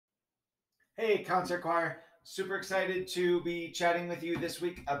Hey, concert choir. Super excited to be chatting with you this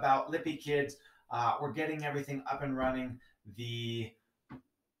week about Lippy Kids. We're getting everything up and running. The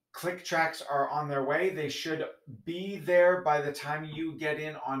click tracks are on their way. They should be there by the time you get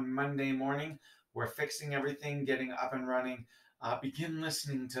in on Monday morning. We're fixing everything, getting up and running. Begin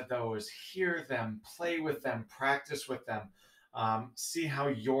listening to those, hear them, play with them, practice with them, see how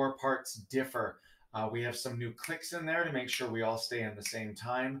your parts differ. We have some new clicks in there to make sure we all stay in the same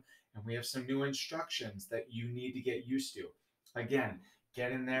time. And we have some new instructions that you need to get used to. Again,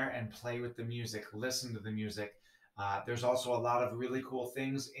 get in there and play with the music, listen to the music. There's also a lot of really cool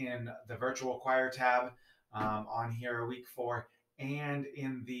things in the virtual choir tab on here a week for, and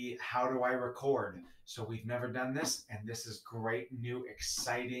in the how do I record. So we've never done this, and this is great, new,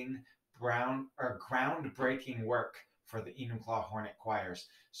 exciting, groundbreaking work for the Enumclaw Hornet choirs.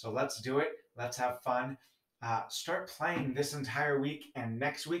 So let's do it. Let's have fun. Start playing this entire week and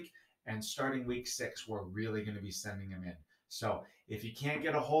next week, and starting week 6, we're really going to be sending them in. So if you can't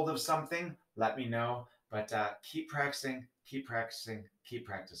get a hold of something, let me know. But keep practicing, keep practicing, keep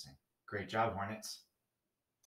practicing. Great job, Hornets.